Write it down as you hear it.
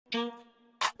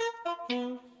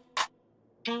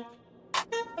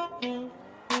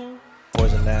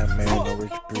Poison.Nightmare, no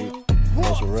retreat,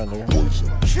 no surrender. No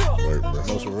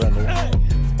surrender.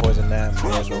 Poison.Nightmare,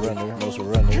 no surrender, no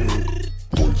surrender.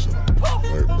 No surrender.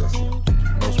 Poison.Nightmare,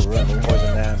 no surrender.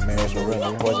 Poison.Nightmare, no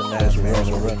surrender. Poison.Nightmare, no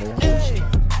surrender.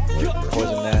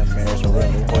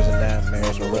 Poison.Nightmare,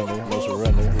 no surrender, no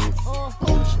surrender.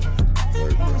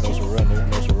 No surrender,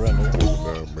 no surrender. No surrender.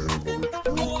 Poison.Nightmare,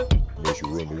 No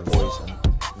surrender.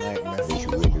 Poison.Nightmare, no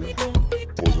surrender.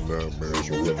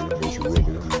 No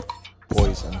surrender.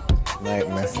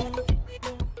 Poison.Nightmare.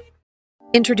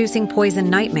 Introducing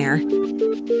Poison.Nightmare,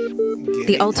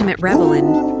 the ultimate rebel in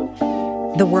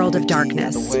the world of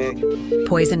darkness.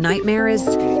 Poison.Nightmare is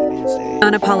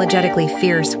unapologetically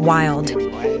fierce, wild,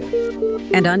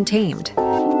 and untamed.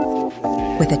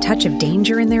 With a touch of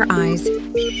danger in their eyes,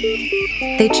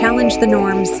 they challenge the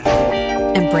norms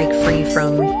and break free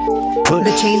from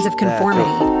the chains of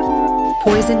conformity.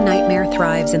 Poison.Nightmare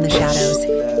thrives in the shadows,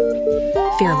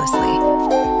 fearlessly,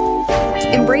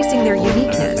 embracing their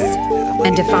uniqueness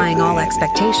and defying all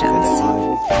expectations.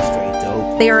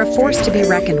 They are a force to be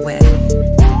reckoned with,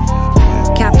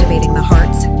 captivating the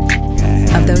hearts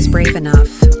of those brave enough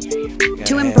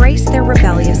to embrace their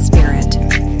rebellious spirit.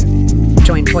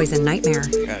 Join Poison.Nightmare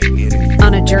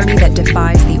on a journey that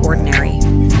defies the ordinary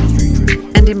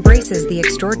and embraces the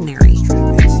extraordinary.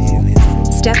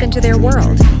 Step into their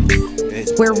world,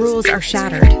 where rules are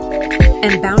shattered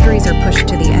and boundaries are pushed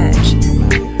to the edge.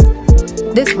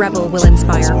 This rebel will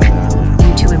inspire you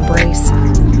to embrace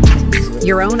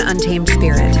your own untamed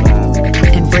spirit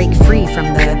and break free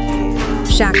from the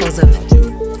shackles of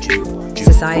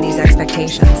society's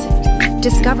expectations.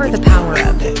 Discover the power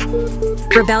of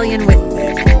rebellion with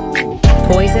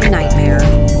Poison.Nightmare.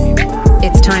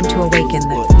 It's time to awaken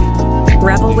the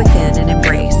rebel within and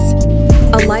embrace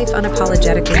a life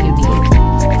unapologetically unique.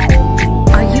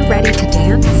 Are you ready to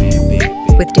dance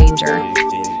with danger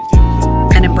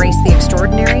and embrace the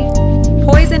extraordinary?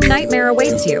 Poison.Nightmare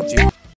awaits you.